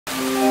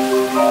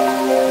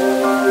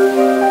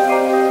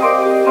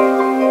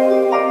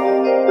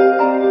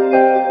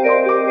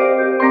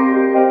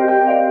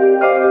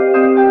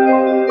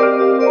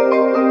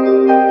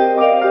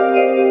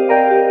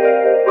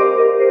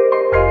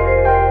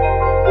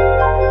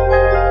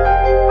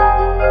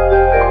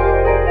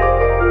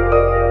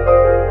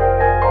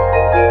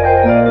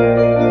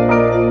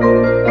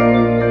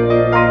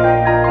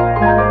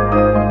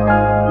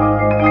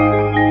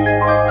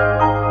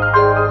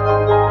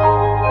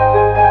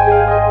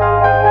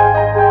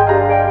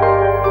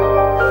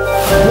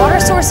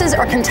sources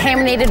are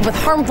contaminated with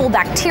harmful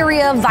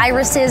bacteria,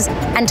 viruses,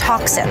 and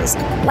toxins,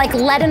 like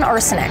lead and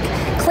arsenic,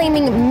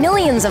 claiming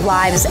millions of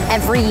lives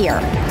every year.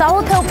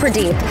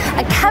 Pradeep,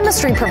 a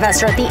chemistry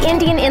professor at the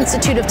Indian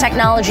Institute of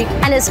Technology,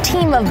 and his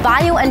team of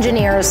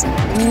bioengineers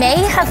may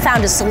have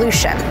found a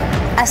solution: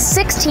 a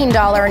 $16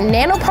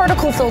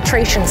 nanoparticle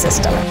filtration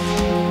system.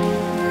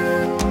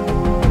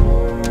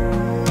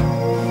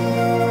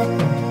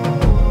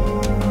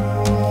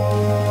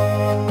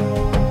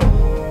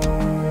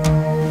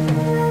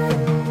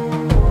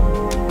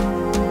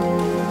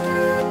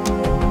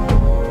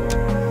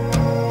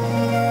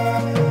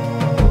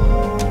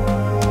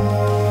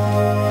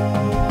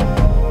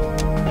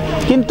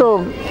 কিন্তু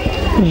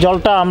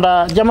জলটা আমরা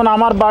যেমন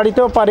আমার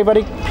বাড়িতেও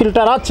পারিবারিক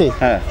ফিল্টার আছে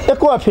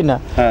একুয়াফিনা,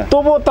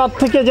 তবুও তার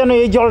থেকে যেন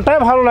এই জলটাই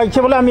ভালো লাগছে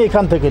বলে আমি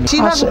এখান থেকে নিই।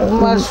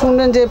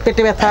 শুনলেন যে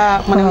পেটে ব্যথা,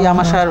 মানে ওই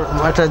আমাশার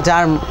একটা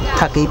জার্ম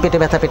থাকে, পেটে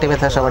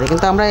ব্যথা সবারই,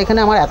 কিন্তু আমরা এখানে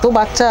আমার এত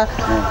বাচ্চা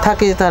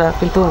থাকে তারা,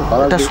 কিন্তু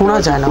এটা শোনা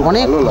যায় না।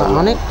 অনেক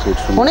অনেক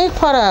অনেক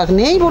ফারাক,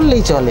 নেই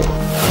বললেই চলে।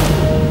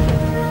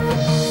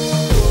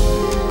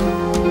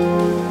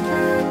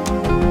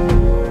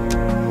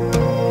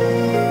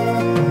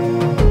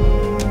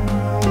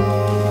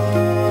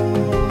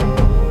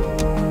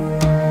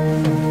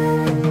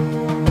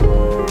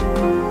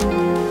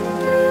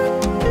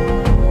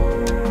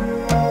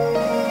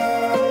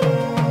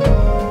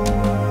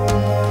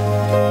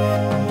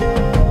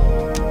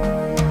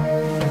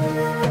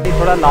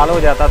 थोड़ा लाल हो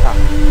जाता था,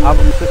 अब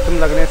सिस्टम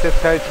लगने से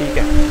ठीक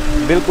है,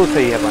 बिल्कुल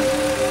सही है पानी।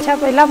 अच्छा,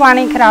 पहला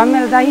पानी खराब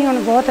मिलता ही, हुण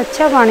बहुत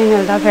अच्छा पानी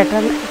मिलता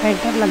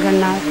फिल्टर लगन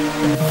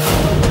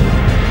नाल।